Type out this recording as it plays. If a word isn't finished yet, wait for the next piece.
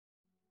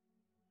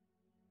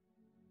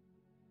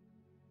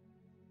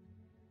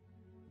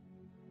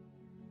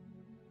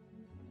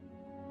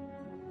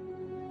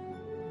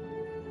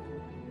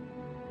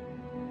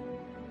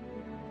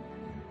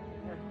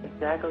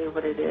exactly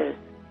what it is.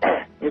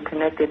 You're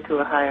connected to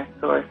a higher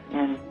source,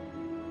 and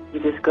you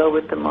just go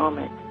with the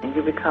moment, and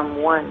you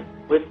become one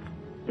with,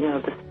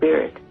 the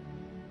spirit.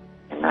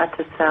 And not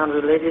to sound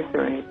religious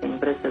or anything,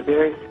 but it's a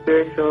very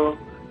spiritual,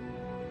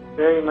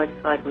 very much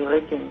like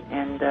religion,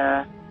 and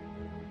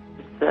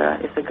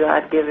it's a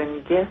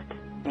God-given gift,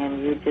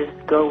 and you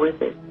just go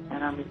with it.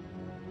 And I'm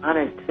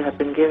honored to have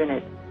been given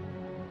it.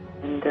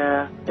 And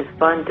it's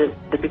fun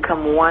to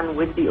become one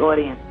with the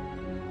audience.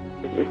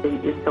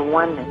 It's the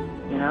oneness,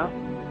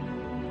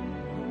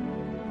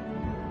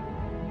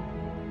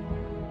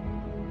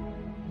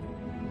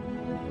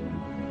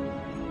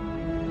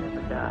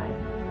 Never die.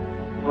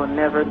 Will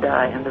never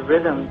die. And the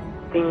rhythm,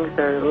 things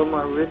are a little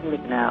more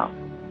rhythmic now,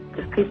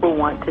 because people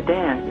want to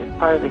dance. It's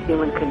part of the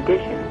human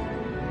condition.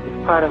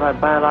 It's part of our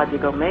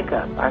biological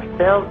makeup. Our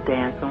cells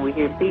dance when we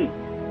hear beats.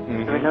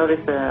 Mm-hmm. Ever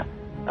notice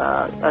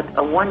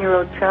a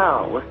one-year-old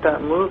child will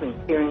start moving,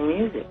 hearing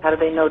music. How do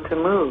they know to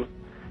move?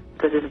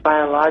 Because it's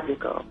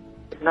biological.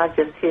 It's not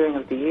just hearing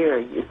of the ear,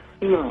 it's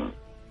feeling,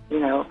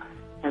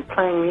 And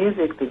playing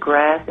music, the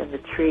grass and the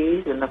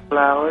trees and the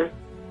flowers,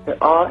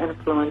 they're all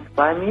influenced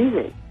by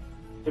music.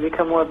 They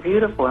become more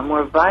beautiful and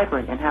more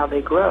vibrant in how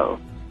they grow.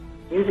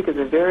 Music is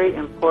a very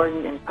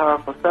important and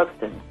powerful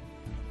substance.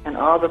 And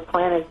all the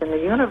planets in the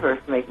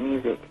universe make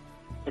music.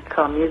 It's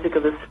called music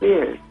of the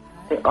spheres.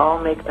 They all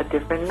make a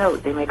different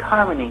note. They make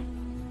harmony.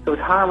 So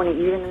it's harmony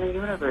even in the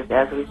universe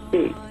as we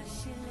speak.